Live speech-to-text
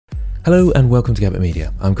Hello and welcome to Gabbitt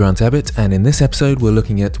Media. I'm Grant Abbott, and in this episode we're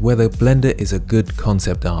looking at whether Blender is a good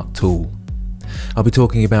concept art tool. I'll be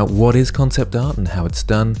talking about what is concept art and how it's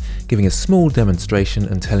done, giving a small demonstration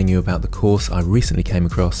and telling you about the course I recently came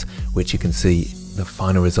across, which you can see the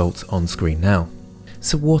final results on screen now.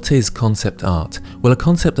 So what is concept art? Well, a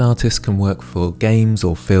concept artist can work for games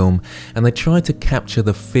or film, and they try to capture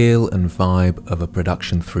the feel and vibe of a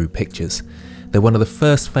production through pictures. They're one of the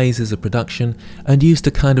first phases of production and used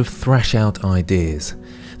to kind of thrash out ideas.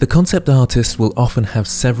 The concept artists will often have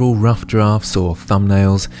several rough drafts or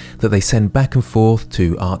thumbnails that they send back and forth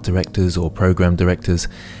to art directors or program directors,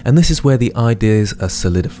 and this is where the ideas are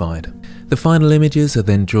solidified. The final images are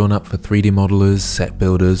then drawn up for 3D modelers, set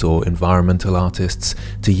builders or environmental artists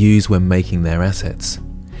to use when making their assets.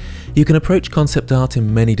 You can approach concept art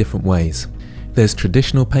in many different ways. There's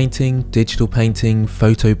traditional painting, digital painting,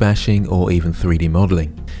 photo bashing, or even 3D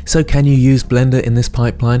modeling. So can you use Blender in this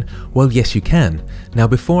pipeline? Well, yes you can. Now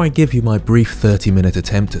before I give you my brief 30-minute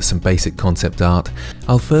attempt at some basic concept art,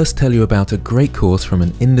 I'll first tell you about a great course from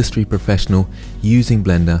an industry professional using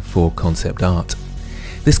Blender for concept art.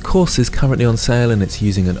 This course is currently on sale and it's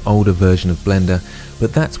using an older version of Blender,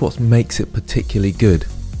 but that's what makes it particularly good.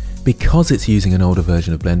 Because it's using an older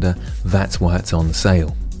version of Blender, that's why it's on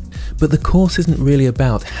sale. But the course isn't really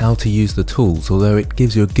about how to use the tools, although it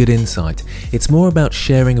gives you a good insight. It's more about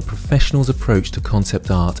sharing a professional's approach to concept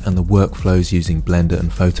art and the workflows using Blender and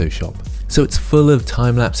Photoshop. So it's full of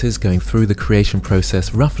time lapses going through the creation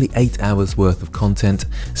process, roughly 8 hours worth of content,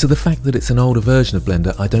 so the fact that it's an older version of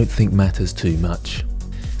Blender I don't think matters too much.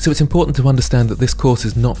 So it's important to understand that this course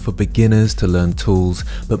is not for beginners to learn tools,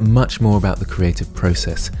 but much more about the creative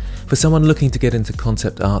process. For someone looking to get into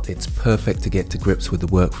concept art, it's perfect to get to grips with the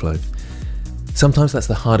workflow. Sometimes that's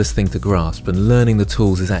the hardest thing to grasp, and learning the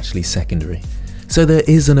tools is actually secondary. So there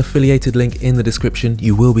is an affiliated link in the description.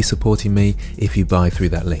 You will be supporting me if you buy through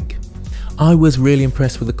that link. I was really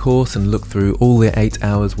impressed with the course and looked through all the 8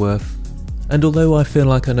 hours worth. And although I feel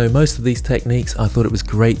like I know most of these techniques, I thought it was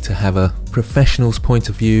great to have a professional's point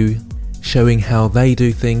of view, showing how they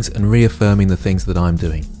do things and reaffirming the things that I'm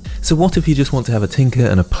doing. So what if you just want to have a tinker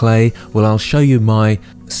and a play? Well, I'll show you my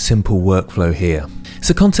simple workflow here.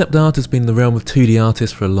 So concept art has been the realm of 2D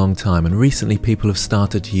artists for a long time, and recently people have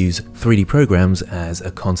started to use 3D programs as a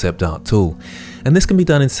concept art tool. And this can be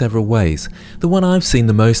done in several ways. The one I've seen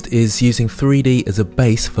the most is using 3D as a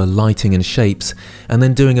base for lighting and shapes, and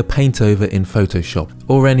then doing a paint over in Photoshop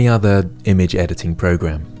or any other image editing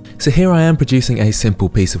program. So here I am producing a simple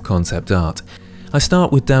piece of concept art. I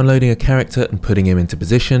start with downloading a character and putting him into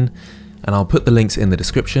position, and I'll put the links in the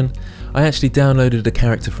description. I actually downloaded a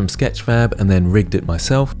character from Sketchfab and then rigged it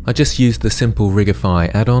myself. I just used the simple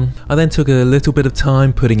Rigify add-on. I then took a little bit of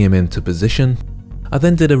time putting him into position. I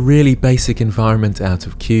then did a really basic environment out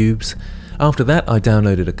of cubes. After that I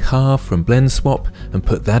downloaded a car from Blend Swap and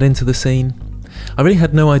put that into the scene. I really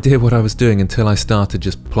had no idea what I was doing until I started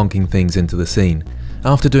just plonking things into the scene.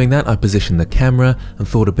 After doing that I positioned the camera and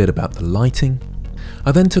thought a bit about the lighting.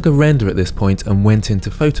 I then took a render at this point and went into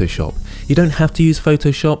Photoshop. You don't have to use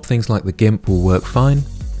Photoshop, things like the GIMP will work fine.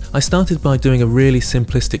 I started by doing a really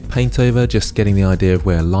simplistic paint over, just getting the idea of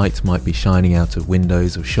where light might be shining out of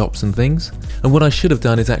windows of shops and things. And what I should have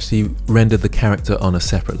done is actually rendered the character on a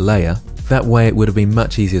separate layer. That way it would have been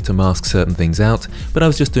much easier to mask certain things out, but I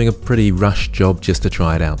was just doing a pretty rushed job just to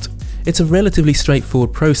try it out. It's a relatively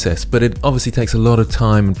straightforward process, but it obviously takes a lot of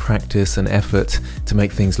time and practice and effort to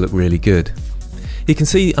make things look really good. You can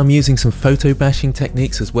see I'm using some photo bashing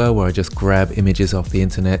techniques as well, where I just grab images off the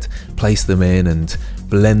internet, place them in and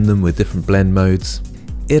blend them with different blend modes.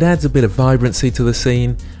 It adds a bit of vibrancy to the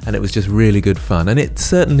scene, and it was just really good fun, and it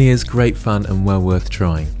certainly is great fun and well worth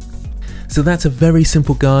trying. So that's a very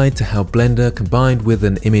simple guide to how Blender combined with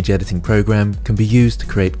an image editing program can be used to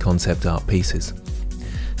create concept art pieces.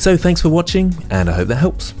 So thanks for watching, and I hope that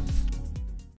helps.